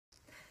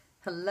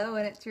Hello,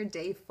 and it's your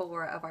day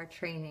 4 of our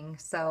training.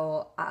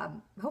 So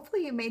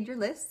hopefully you made your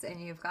lists and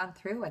you've gone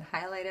through and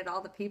highlighted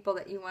all the people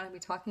that you want to be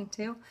talking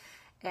to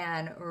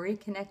and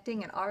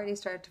reconnecting and already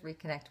started to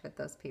reconnect with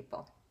those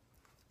people.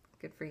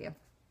 Good for you.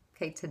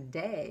 Okay,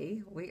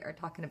 today we are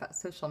talking about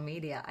social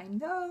media. I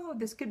know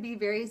this could be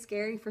very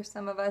scary for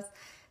some of us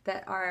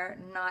that are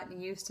not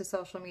used to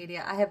social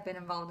media. I have been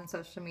involved in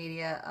social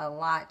media a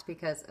lot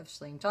because of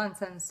Shalene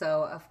Johnson.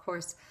 So of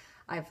course,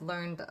 I've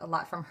learned a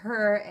lot from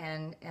her,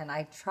 and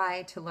I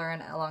try to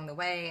learn along the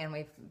way. And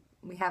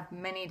we have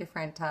many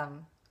different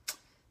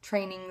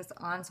trainings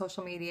on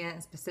social media,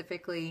 and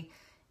specifically,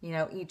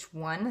 each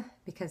one,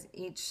 because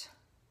each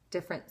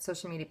different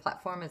social media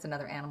platform is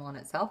another animal in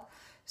itself.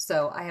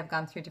 So I have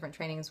gone through different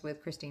trainings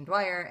with Christine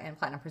Dwyer and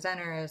Platinum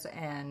Presenters,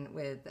 and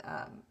with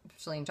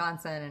Shalene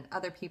Johnson and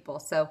other people.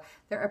 So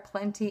there are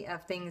plenty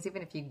of things,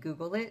 even if you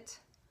Google it,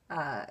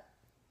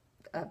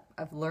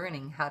 of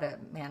learning how to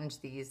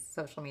manage these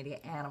social media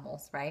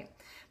animals, right?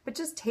 But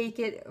just take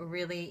it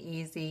really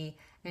easy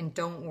and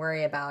don't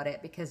worry about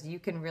it, because you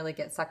can really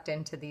get sucked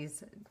into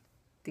these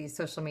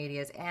social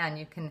medias, and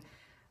you can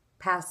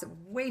pass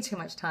way too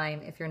much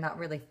time if you're not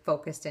really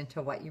focused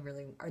into what you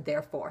really are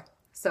there for.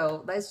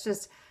 So let's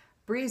just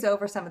breeze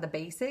over some of the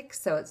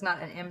basics, so it's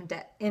not an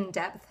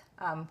in-depth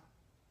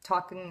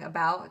talking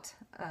about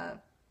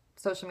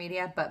social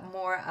media, but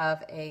more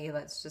of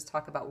let's just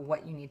talk about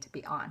what you need to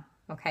be on.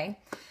 Okay,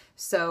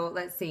 so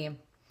let's see,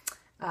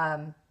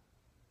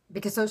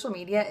 because social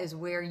media is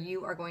where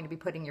you are going to be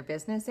putting your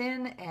business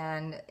in,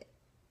 and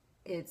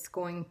it's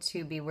going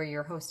to be where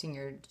you're hosting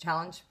your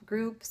challenge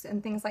groups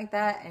and things like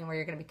that, and where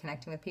you're going to be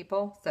connecting with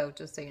people. So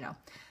just so you know.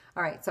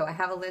 All right, so I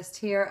have a list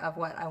here of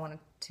what I wanted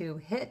to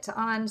hit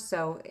on.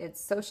 So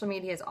social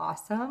media is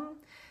awesome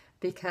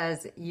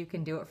because you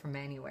can do it from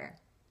anywhere.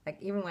 Like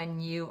even when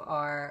you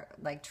are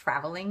like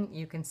traveling,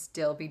 you can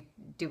still be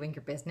doing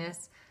your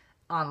business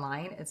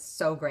online. It's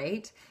so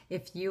great.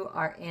 If you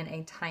are in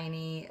a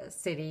tiny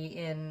city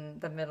in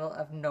the middle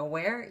of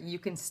nowhere, you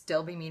can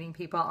still be meeting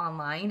people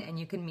online, and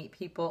you can meet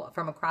people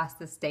from across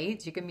the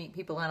states. You can meet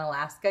people in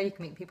Alaska. You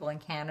can meet people in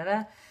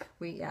Canada.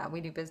 We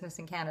do business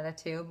in Canada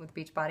too with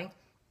Beachbody.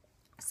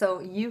 So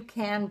you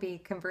can be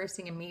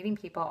conversing and meeting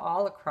people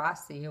all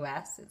across the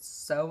US. It's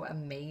so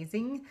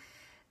amazing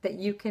that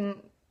you can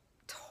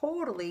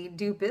totally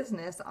do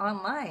business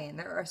online.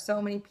 There are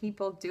so many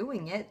people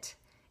doing it.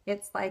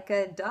 It's like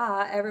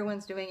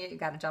everyone's doing it, you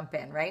got to jump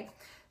in, right?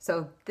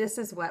 So this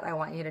is what I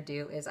want you to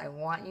do is I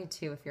want you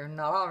to, if you're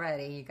not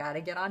already, you got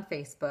to get on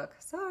Facebook.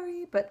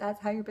 Sorry, but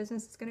that's how your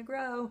business is going to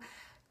grow.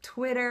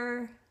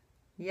 Twitter,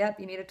 yep,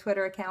 you need a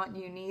Twitter account.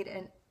 You need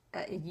a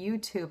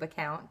YouTube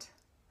account.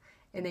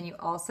 And then you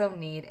also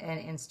need an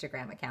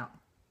Instagram account.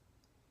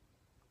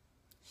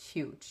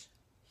 Huge.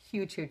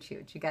 Huge, huge,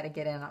 huge. You got to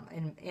get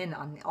in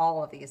on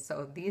all of these.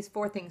 So these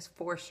 4 things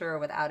for sure,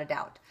 without a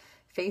doubt.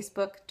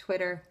 Facebook,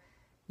 Twitter,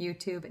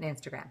 YouTube, and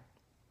Instagram.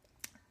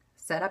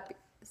 Set up,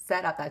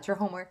 that's your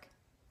homework.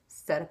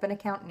 Set up an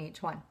account in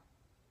each one.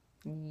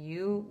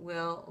 You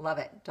will love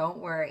it. Don't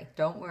worry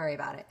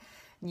about it.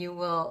 You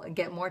will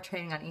get more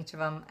training on each of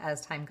them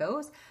as time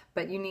goes,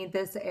 but you need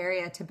this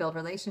area to build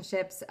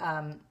relationships,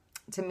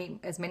 to meet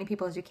as many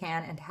people as you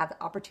can, and to have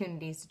the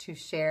opportunities to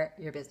share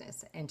your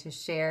business and to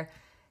share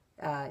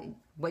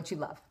what you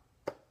love.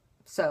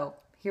 So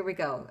here we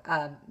go.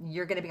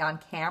 You're going to be on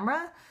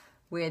camera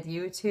with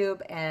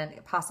YouTube and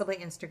possibly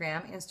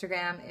Instagram.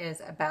 Instagram is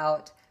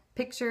about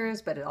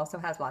pictures, but it also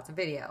has lots of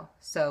video.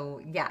 So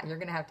yeah, you're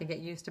gonna have to get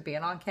used to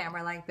being on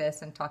camera like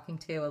this and talking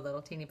to a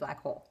little teeny black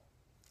hole.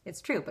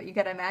 It's true, but you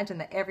gotta imagine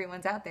that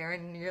everyone's out there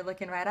and you're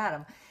looking right at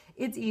them.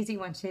 It's easy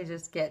once you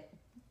just get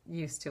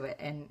used to it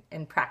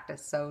and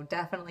practice. So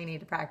definitely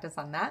need to practice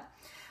on that.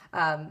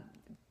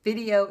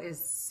 Video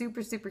is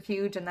super, super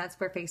huge, and that's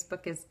where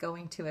Facebook is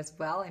going to as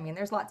well. I mean,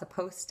 there's lots of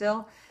posts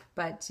still,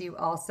 but you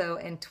also,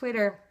 and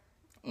Twitter,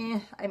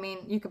 I mean,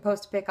 you could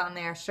post a pic on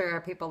there,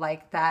 sure, people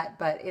like that,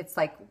 but it's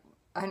like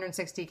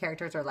 160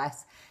 characters or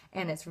less,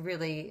 and it's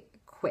really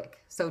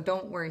quick. So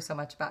don't worry so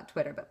much about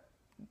Twitter, but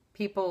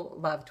people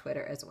love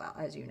Twitter as well,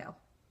 as you know.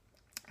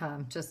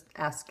 Just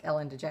ask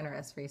Ellen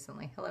DeGeneres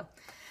recently. Hello.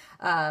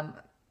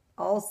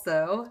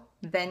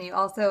 Then you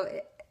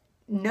also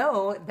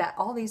know that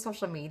all these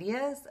social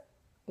medias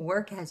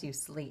work as you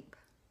sleep.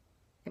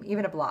 I mean,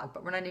 even a blog,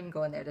 but we're not even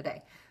going there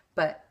today.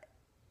 But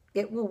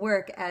it will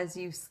work as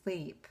you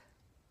sleep.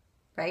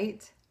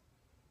 Right?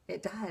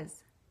 It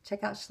does.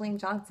 Check out Shalene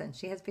Johnson.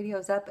 She has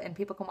videos up and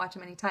people can watch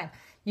them anytime.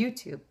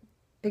 YouTube,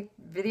 big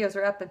videos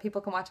are up and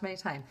people can watch them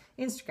anytime.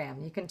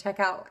 Instagram, you can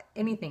check out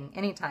anything,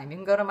 anytime. You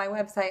can go to my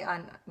website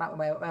not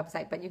my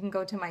website, but you can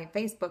go to my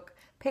Facebook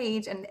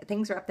page and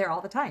things are up there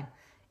all the time.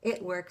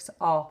 It works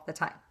all the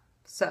time.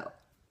 So,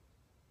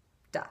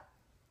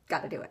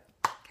 got to do it.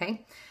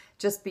 Okay?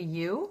 Just be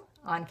you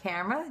on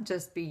camera.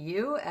 Just be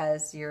you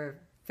as you're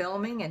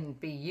filming, and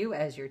be you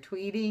as you're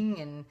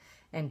tweeting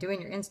and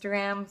doing your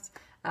Instagrams.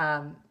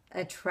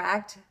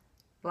 Attract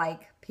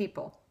like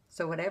people.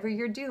 So whatever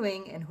you're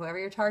doing and whoever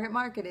your target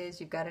market is,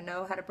 you've got to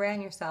know how to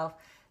brand yourself.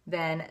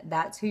 then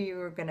that's who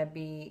you're going to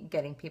be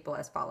getting people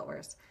as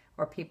followers,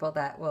 or people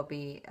that will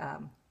be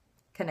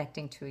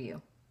connecting to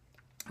you.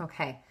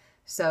 Okay,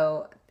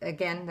 so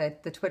again,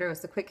 the Twitter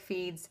is the quick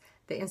feeds,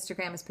 the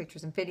Instagram is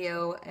pictures and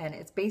video, and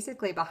it's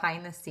basically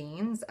behind the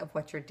scenes of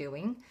what you're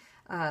doing.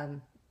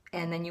 And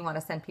then you want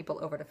to send people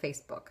over to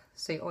Facebook.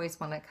 So you always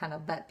want to kind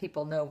of let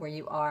people know where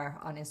you are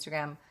on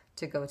Instagram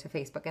to go to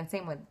Facebook, and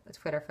same with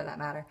Twitter for that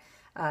matter.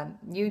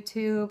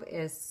 YouTube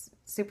is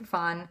super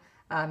fun.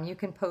 You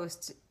can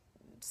post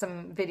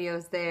some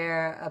videos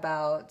there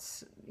about,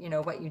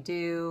 what you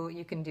do.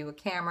 You can do a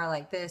camera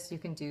like this. You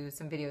can do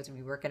some videos of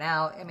you working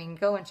out. I mean,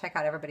 go and check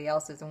out everybody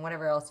else's, and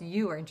whatever else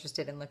you are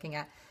interested in looking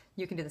at,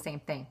 you can do the same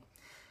thing.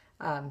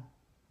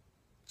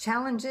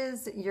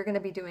 Challenges, you're going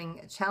to be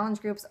doing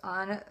challenge groups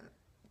on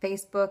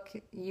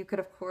Facebook. You could,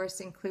 of course,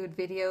 include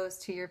videos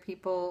to your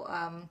people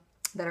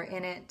that are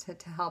in it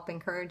to help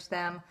encourage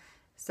them.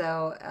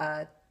 So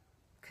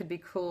could be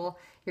cool.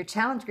 Your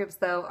challenge groups,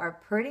 though, are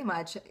pretty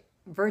much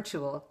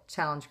virtual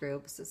challenge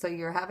groups. So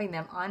you're having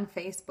them on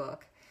Facebook,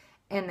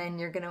 and then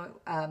you're going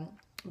to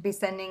be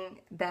sending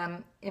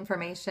them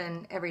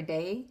information every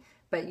day,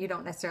 but you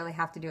don't necessarily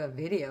have to do a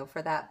video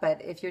for that.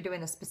 But if you're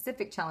doing a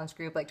specific challenge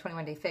group like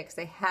 21 Day Fix,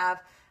 they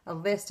have a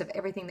list of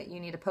everything that you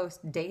need to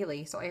post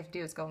daily. So all you have to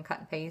do is go and cut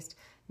and paste,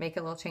 make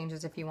a little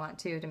changes if you want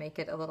to make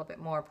it a little bit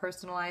more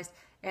personalized,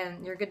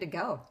 and you're good to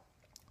go.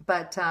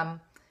 But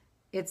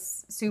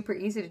it's super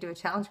easy to do a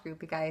challenge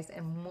group, you guys,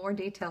 and more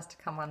details to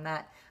come on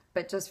that.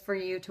 But just for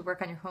you to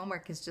work on your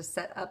homework is just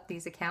set up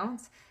these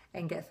accounts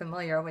and get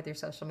familiar with your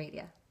social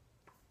media.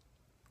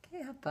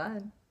 Okay, have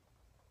fun.